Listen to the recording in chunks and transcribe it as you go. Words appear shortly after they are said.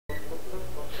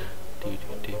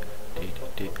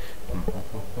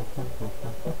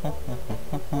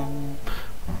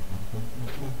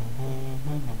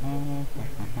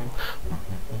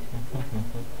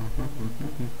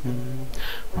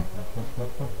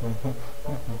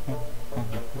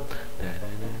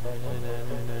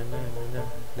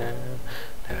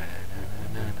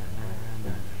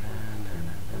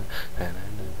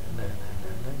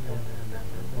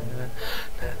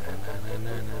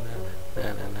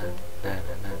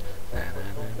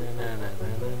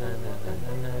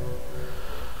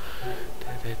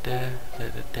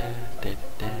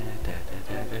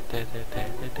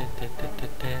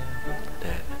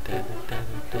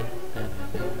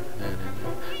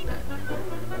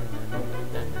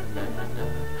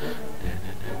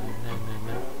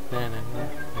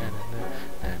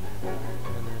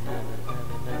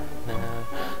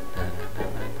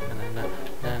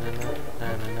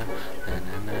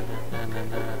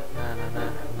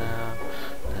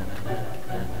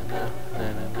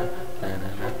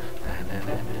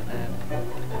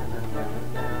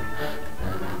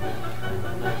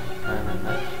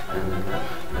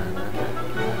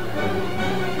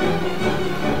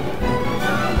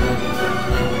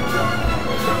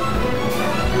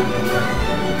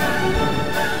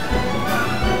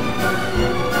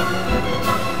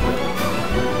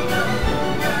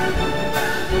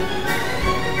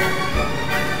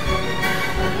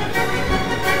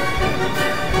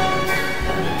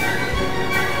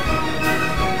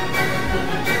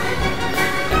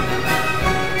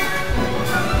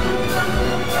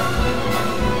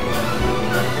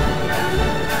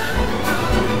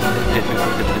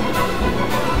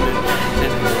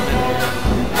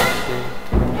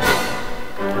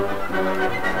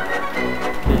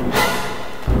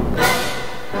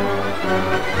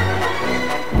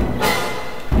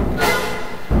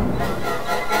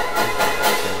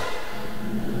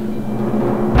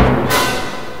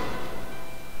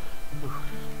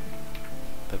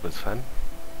That was fun.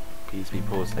 Please be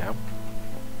paused now.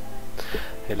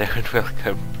 Hello and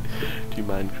welcome to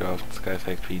Minecraft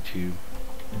SkyFactory 2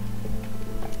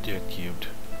 DirtCubed.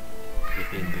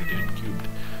 Within the DirtCubed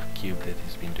cube that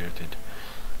has been dirted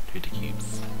to the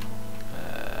cubes.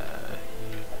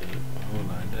 All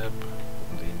lined up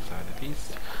on the inside at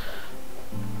least.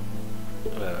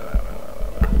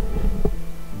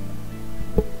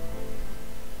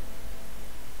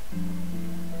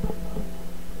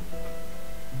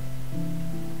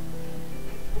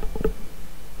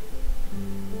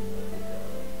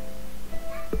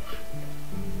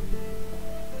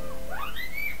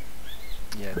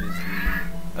 Yeah, there's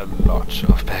a lot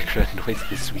of background noise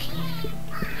this week.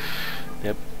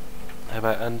 Yep. Have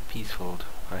I unpeacefuled?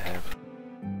 I have.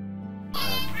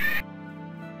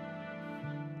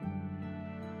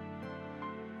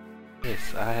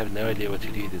 Yes, I have no idea what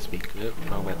to do this week. Oh,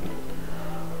 wrong button.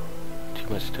 Too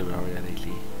much Terraria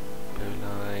lately.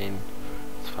 Bowline,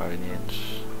 Safari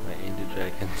Edge, my Ender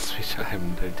Dragons, which I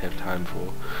don't have time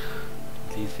for.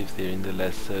 At least if they're in the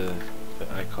lesser,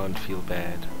 I can't feel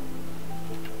bad.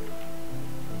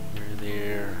 You're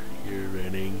there, you're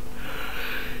running.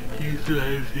 You still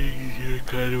have things, you're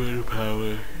kind of out of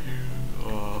power. You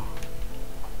are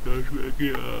not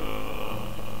working.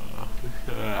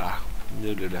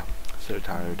 No. So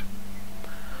tired.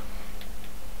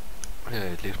 I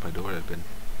left my door open.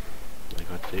 I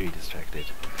got very distracted.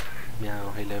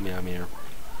 Meow, hello meow meow.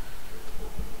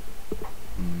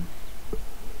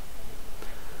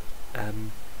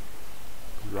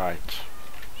 Right.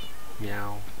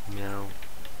 Meow, meow,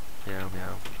 meow,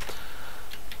 meow.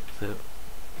 So,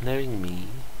 knowing me,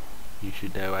 you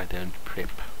should know I don't prep.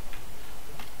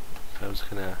 So I'm just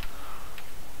gonna...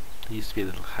 There used to be a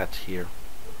little hut here.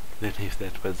 I don't know if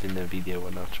that was in the video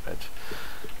or not, but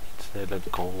it's there. Let's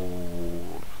go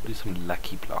do some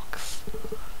lucky blocks.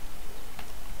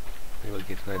 Maybe we'll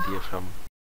get an idea from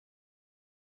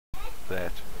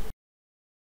that.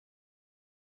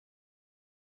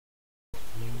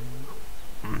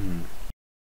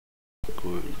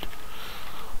 Good.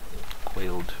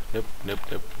 Quailed. Nope.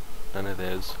 None of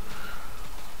those.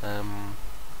 None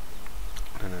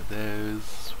of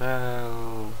those.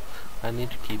 Well, I need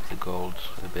to keep the gold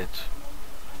a bit.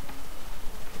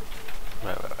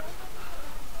 Right.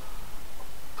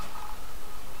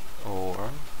 Or.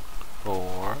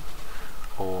 What?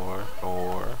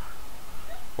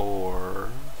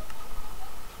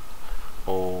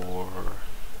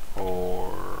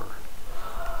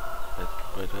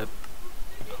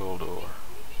 Cold ore.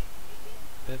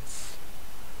 That's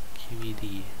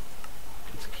QED.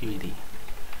 It's QED.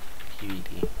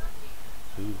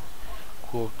 Ooh.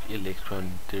 Quark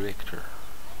electron director.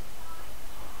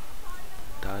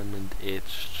 Diamond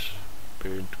etched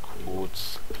burnt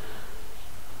quartz.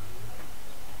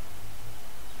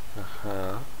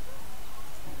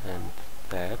 And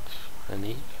that I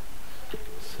need.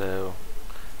 So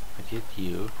I get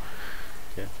you.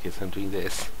 Yeah, guess I'm doing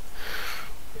this.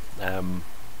 I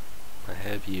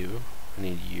have you. I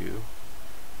need you.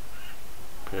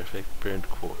 Perfect. Burnt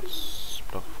quartz.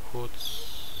 Block of quartz.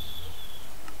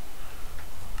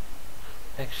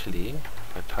 Actually,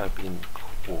 if I type in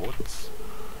quartz,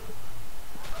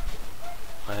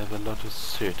 I have a lot of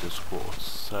Certus quartz,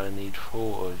 so I need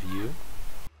 4 of you.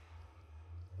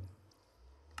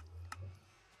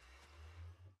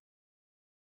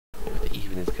 But the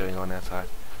even is going on outside.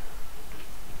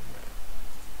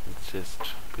 Let's just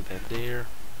put that there.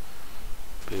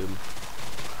 Boom.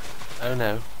 Oh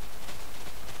no.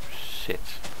 Shit.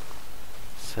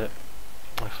 So,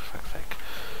 oh, for fuck's sake.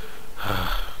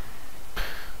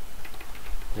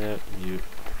 No, you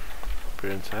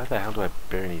burn. So how the hell do I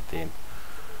burn it then?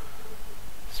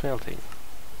 Smelting.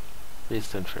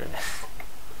 Redstone furnace.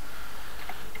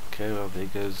 Okay, well there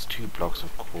goes 2 blocks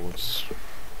of quartz.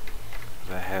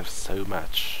 I have so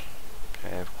much. I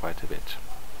have quite a bit.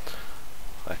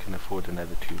 I can afford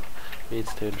another 2.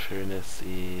 Redstone furnace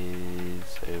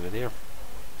is over there.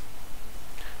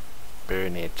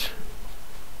 Burn it.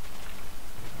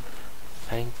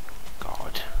 Thank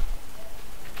God.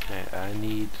 Okay, I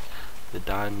need the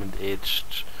diamond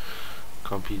etched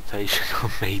computational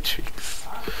matrix.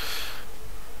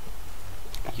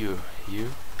 You.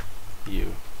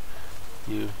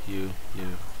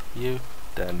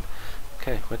 Done.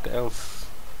 Okay, what else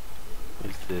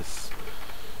is this?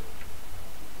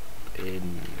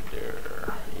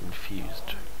 Ender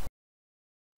infused.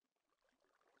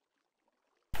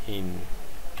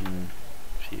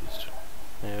 Infused.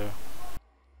 No.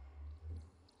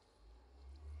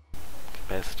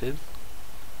 Capacitive.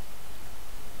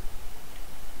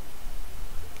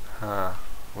 Huh.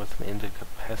 What's an ender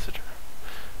capacitor?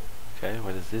 Okay,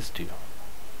 what does this do?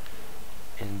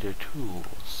 Ender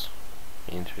tools.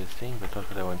 Interesting, but not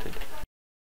what I wanted.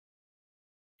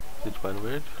 Is it one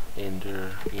word?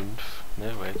 Ender inf.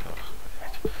 No, wait. Oh,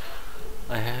 right.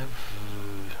 I have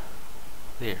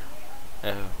there.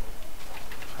 Oh,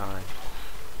 fine.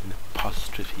 An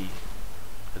apostrophe.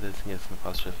 I don't think it's an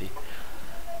apostrophe.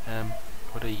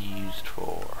 What are you used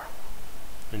for?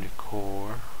 Ender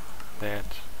core.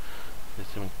 That. The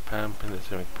ceramic pump and the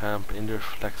ceramic pump. Ender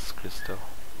flux crystal.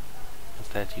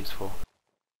 What's that used for?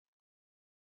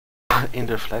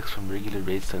 Ender flux from regular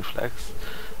redstone flux.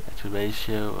 At a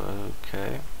ratio,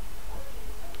 okay.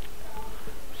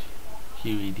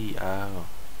 QED, oh.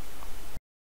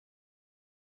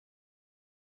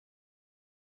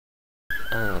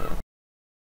 Oh.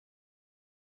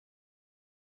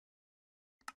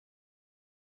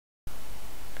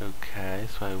 Okay,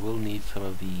 so I will need some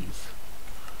of these.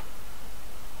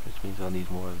 Which means I'll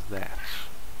need more of that.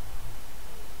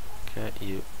 Okay,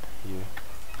 you.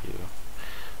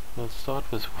 We'll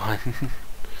start with 1.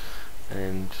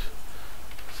 And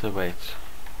so wait.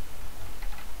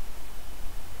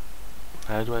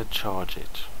 How do I charge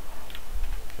it?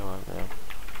 Come on now.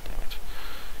 Damn it.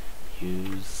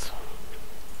 Use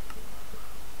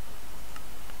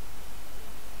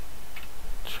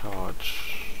charge.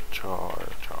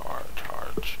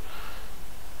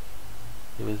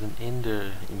 There was an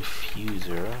ender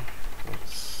infuser.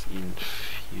 Let's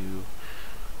infuse.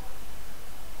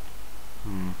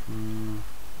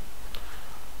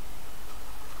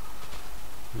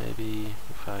 Maybe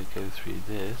if I go through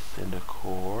this in the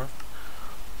core,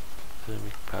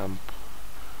 ceramic pump.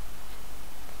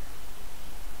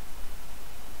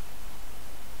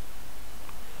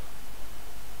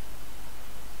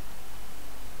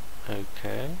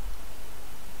 Okay.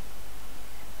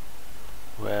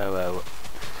 Well.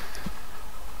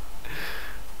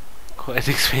 Quite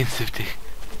expensive to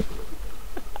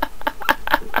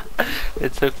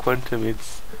it's so quantum,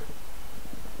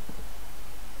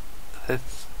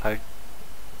 that's like,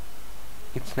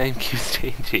 its name keeps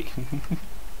changing.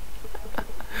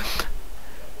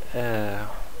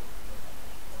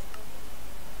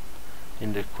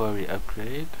 Ender quarry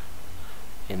upgrade,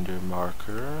 ender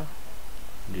marker,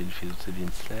 ender infused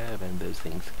obsidian slab, and those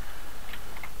things.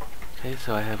 Okay,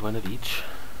 so I have one of each.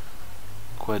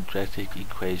 Quadratic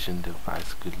equation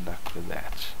device, good luck with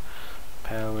that.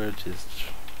 Power, just,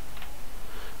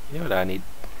 you know what I need?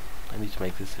 I need to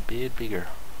make this a bit bigger,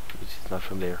 which is not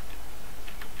from there.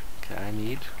 Okay, I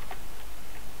need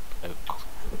oak.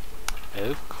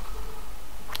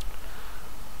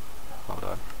 Hold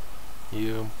on.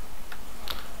 You.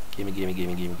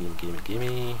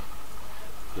 Gimme.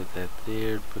 Put that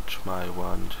there, put my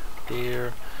wand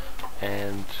there,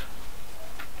 and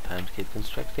time to get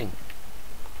constructing.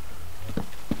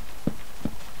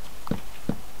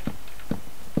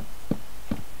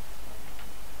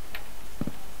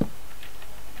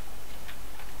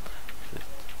 Just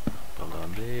hold on.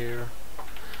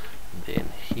 And then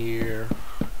here,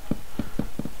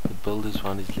 the builder's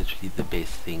one is literally the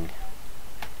best thing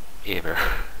ever.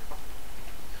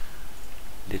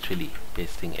 Literally,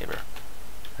 best thing ever.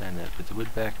 And put the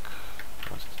wood back.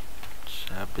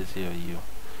 How busy are you?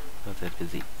 Not that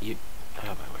busy. You.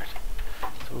 Oh my word.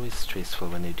 It's always stressful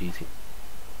when you do things.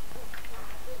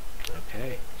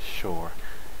 Okay, sure.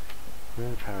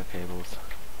 No power cables.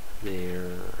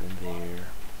 There and there.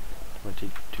 Not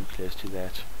too close to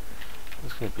that. I'm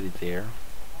just going to put it there.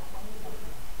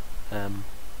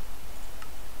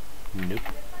 Nope.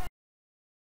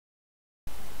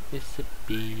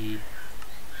 Recipe.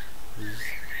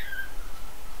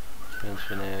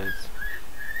 Transfer nodes.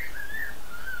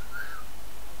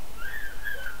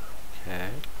 Okay.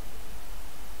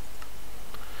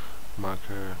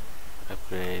 Marker.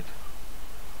 Upgrade.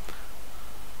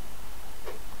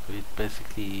 So it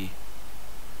basically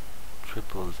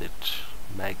triples it.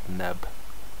 Magnub.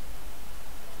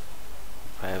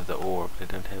 If I have the ore, but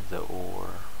I don't have the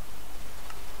ore.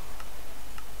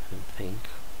 I don't think.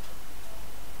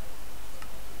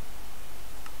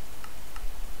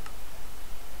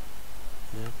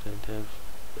 Nope, don't have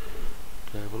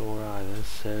global ore either,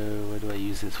 so what do I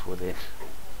use this for then?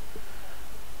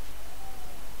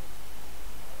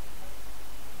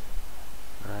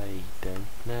 I don't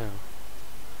know.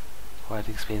 Quite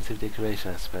expensive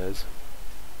decoration, I suppose.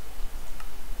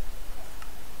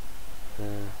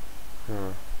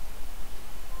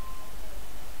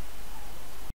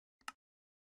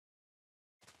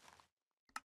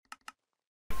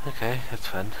 Okay, that's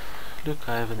fun. Look,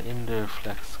 I have an ender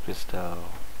flux crystal.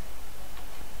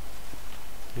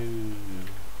 Ooh,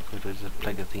 could I just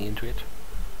plug a thing into it?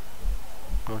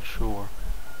 Not sure.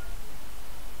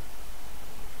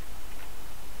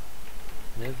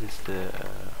 This is the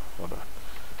hold on.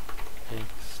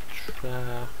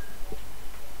 Extra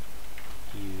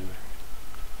you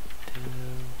do.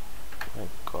 Oh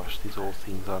gosh, these are all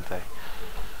things, aren't they?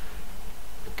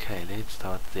 Okay, let's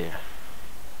start there.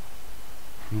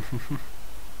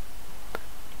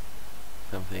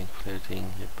 Something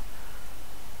floating, yep.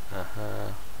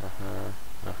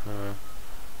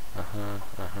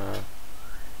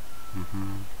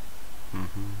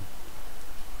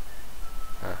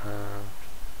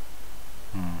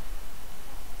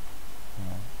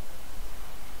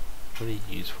 What are you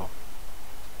useful?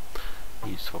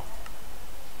 Useful.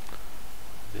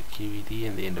 The QED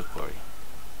and the end of glory.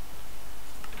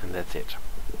 And that's it.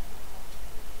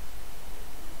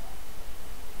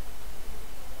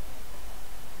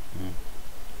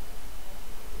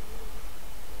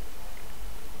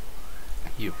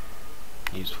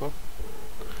 Useful.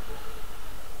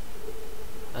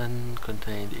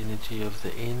 Uncontained energy of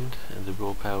the end and the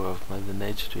raw power of Mother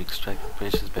Nature to extract the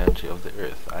precious bounty of the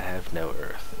earth. I have no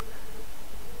earth.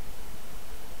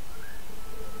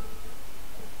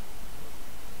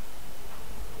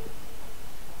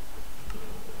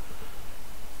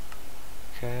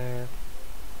 Okay.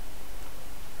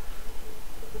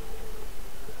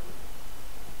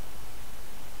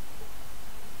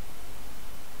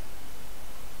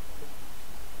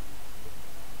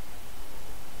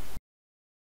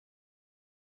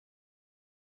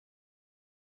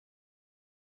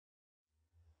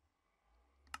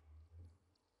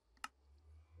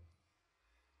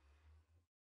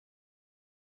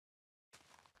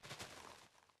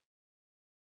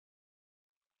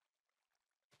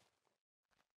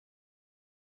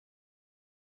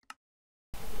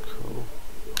 Cool.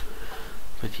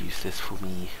 But useless for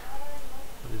me.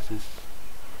 What is this?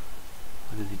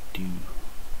 What does it do?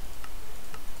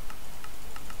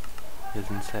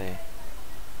 Doesn't say.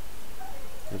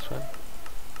 This one?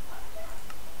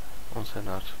 Also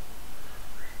not.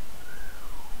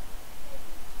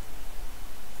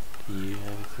 Do you have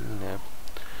anything? No.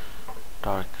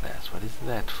 Dark glass, what is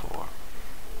that for?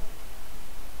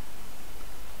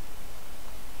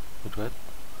 What?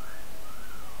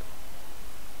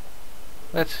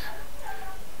 What?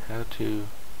 How to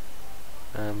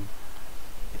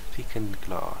thickened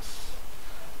glass.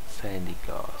 Sandy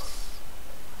glass.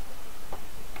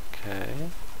 Okay.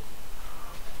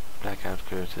 Blackout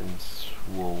curtains.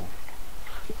 Wool.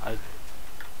 I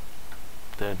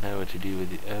don't know what to do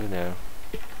with it. Oh no.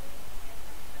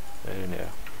 Oh no.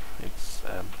 It's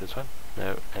this one?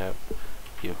 No, no.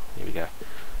 Here we go.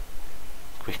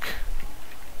 Quick.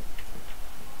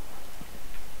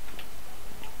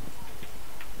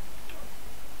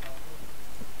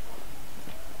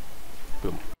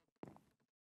 Boom.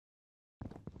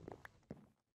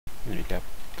 There we go.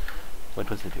 What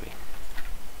was it doing?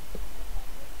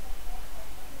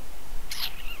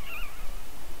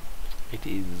 It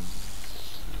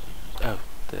is... oh,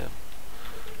 there.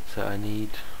 So I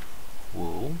need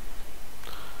wool,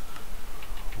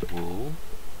 wool.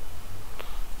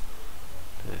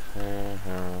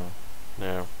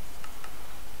 No,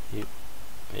 you.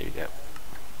 There we go.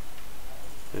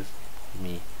 This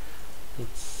me.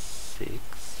 It's 6,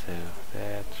 so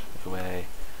that away.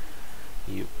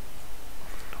 You.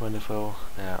 Wonderful.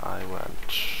 Now I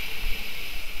want.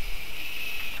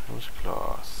 How much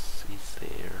glass is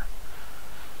there?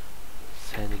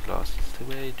 Sandy glass is the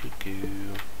way to go.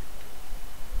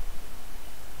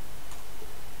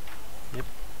 Yep.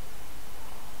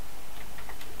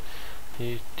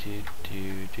 Do do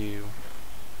do do.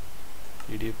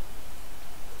 Do do.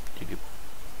 Do do.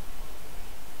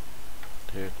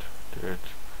 Dirt, dirt,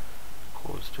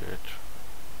 coarse dirt,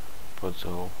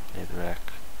 podzol,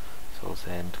 netherrack, soul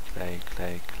sand, clay,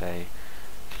 clay, clay,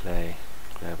 clay,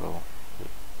 gravel.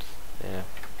 Oops, there,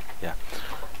 yeah.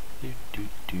 Do do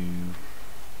do.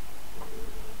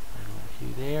 I want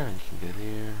you there, and you can go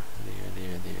there,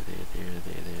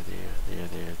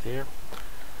 there.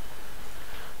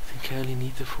 I think I only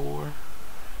need the 4.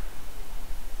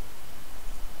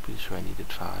 Pretty sure I needed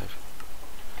 5.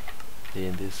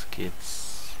 Then this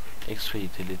gets extra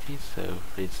utilities, so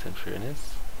redstone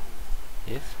furnace.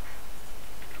 Yes.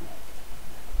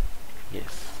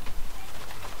 Yes.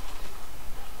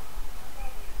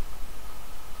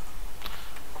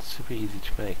 Super easy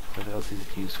to make. What else is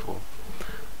it used for?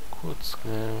 Quartz,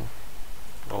 no.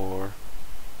 Ore.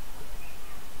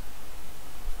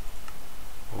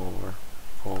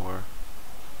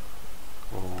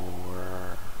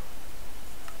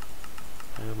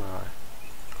 Oh my.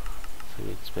 So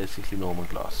it's basically normal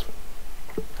glass,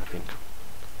 I think.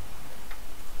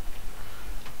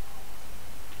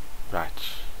 Right,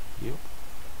 you.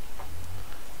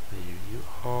 There you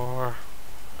are.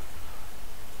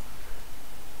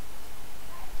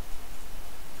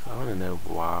 I want to know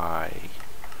why.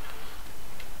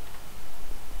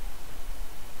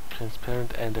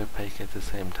 Transparent and opaque at the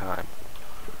same time.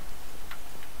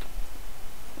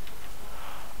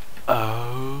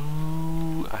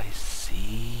 Oh, I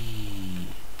see.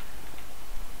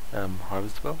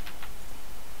 Harvestable?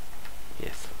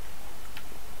 Yes.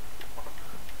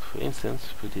 For instance,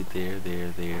 put it there,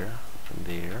 and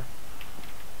there,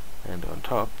 and on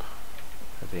top,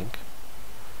 I think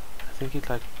it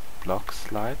like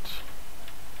blocks light.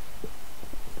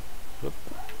 Whoop,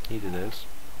 needed those.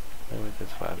 Oh wait,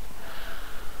 that's 5.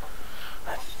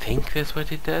 I think that's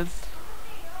what it does.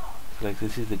 So like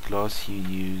this is the glass you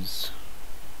use.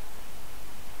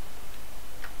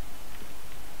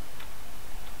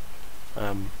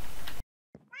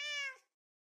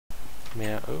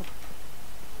 Meow. Oh.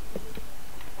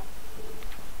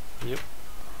 Yep.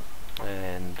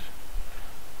 And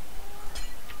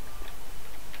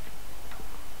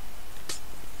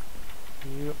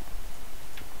yep.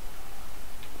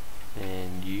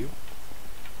 And you.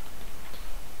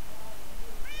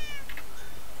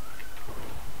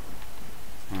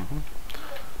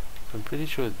 I'm pretty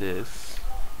sure this.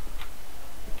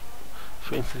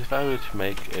 For instance, if I were to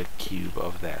make a cube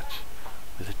of that,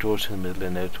 with a torch in the middle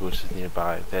and no torches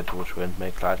nearby, that torch won't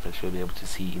make light, but you'll be able to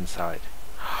see inside.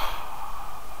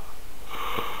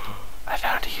 I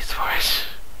found a use for it.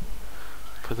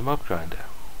 For the mob grinder.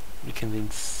 You can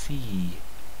then see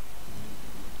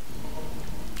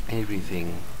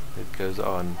everything that goes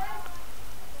on,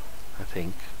 I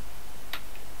think.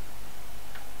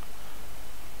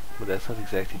 But that's not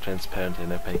exactly transparent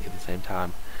and opaque at the same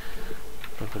time.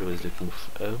 Not what I was looking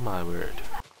for. Oh my word.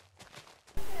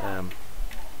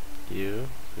 You,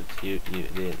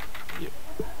 then you.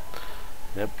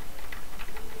 Yep.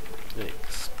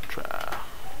 Extra.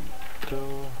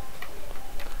 There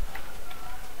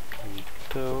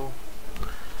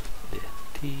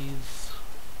it is.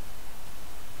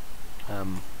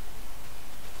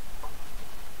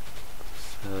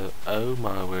 So, oh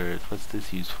my word, what's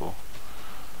this used for?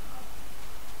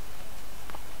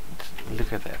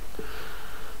 Look at that.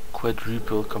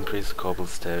 Quadruple compressed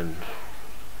cobblestone.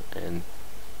 And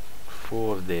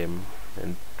 4 of them.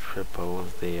 And triple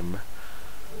of them.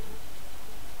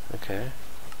 Okay.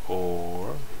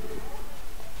 Or...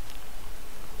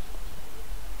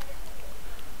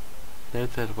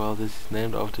 note that while this is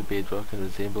named after bedrock and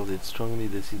resembles it strongly,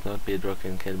 this is not bedrock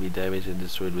and can be damaged and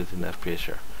destroyed with enough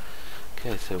pressure.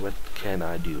 Okay, so what can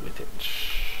I do with it?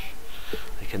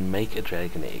 I can make a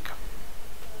dragon egg.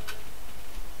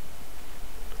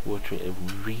 A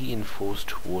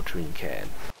reinforced watering can.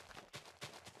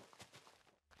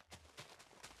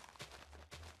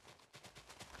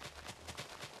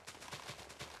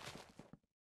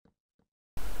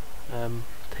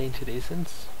 Tainted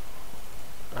essence.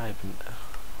 I haven't.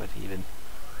 What even?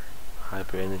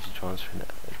 Hyper energy transfer. No,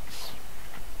 it's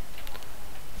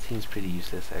seems pretty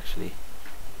useless actually.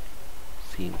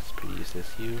 Seems pretty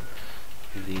useless. You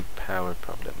the power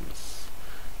problems.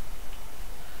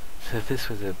 So this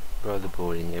was a rather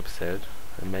boring episode.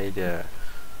 I made a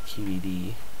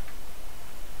QED,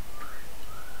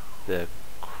 the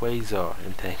quasar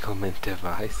entanglement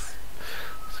device.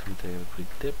 So we'll take a quick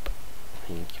dip.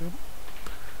 Thank you.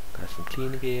 Nice and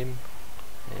clean again.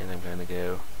 And I'm gonna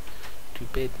go to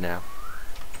bed now.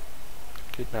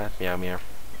 Good night, meow meow.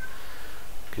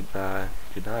 Goodbye.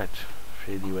 Good night.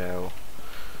 Really well.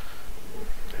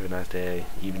 Have a nice day.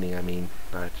 Evening, I mean.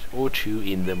 Night. Or 2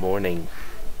 in the morning.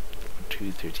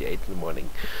 2:38 in the morning.